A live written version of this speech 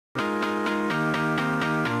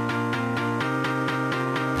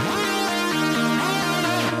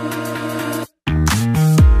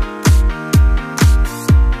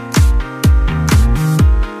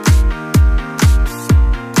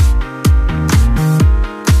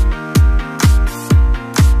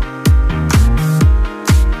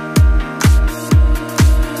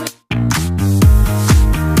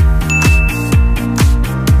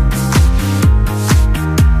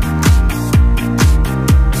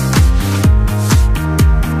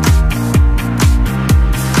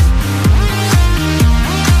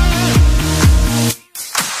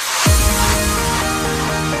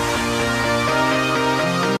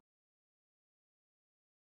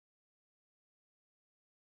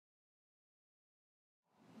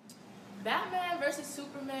Batman versus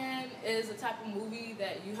Superman is a type of movie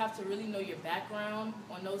that you have to really know your background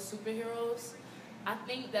on those superheroes. I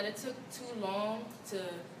think that it took too long to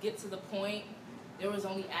get to the point. There was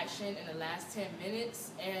only action in the last 10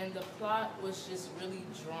 minutes, and the plot was just really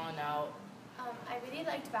drawn out. I really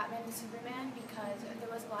liked Batman and Superman because there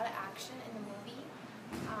was a lot of action in the movie.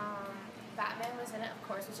 Batman was in it, of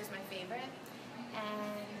course, which is my favorite,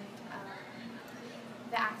 and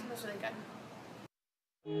the acting was really good.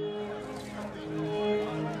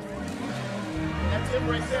 That's him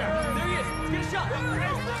right there. There he is. Let's get a shot.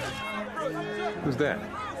 Who's that?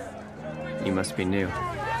 You must be new.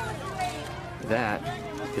 That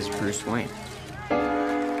is Bruce Wayne.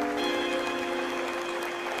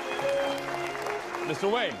 Mr.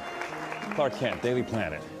 Wayne, Clark Kent, Daily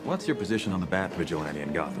Planet. What's your position on the Bat Vigilante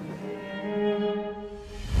in Gotham?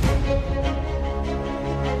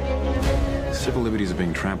 Civil liberties are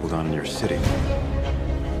being trampled on in your city.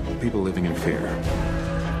 People living in fear.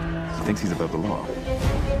 He thinks he's above the law.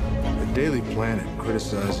 The Daily Planet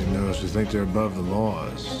criticizing those who think they're above the law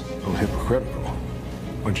is a little hypocritical,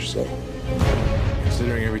 wouldn't you say?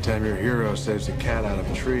 Considering every time your hero saves a cat out of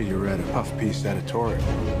a tree, you read a puff-piece editorial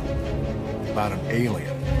about an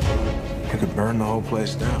alien who could burn the whole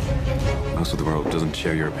place down. Most of the world doesn't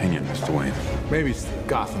share your opinion, Mr. Wayne. Maybe it's the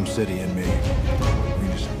Gotham City in me. We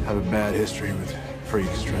just have a bad history with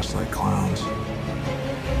freaks dressed like clowns.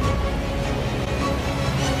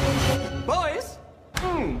 Boys,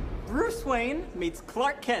 Bruce Wayne meets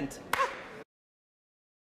Clark Kent.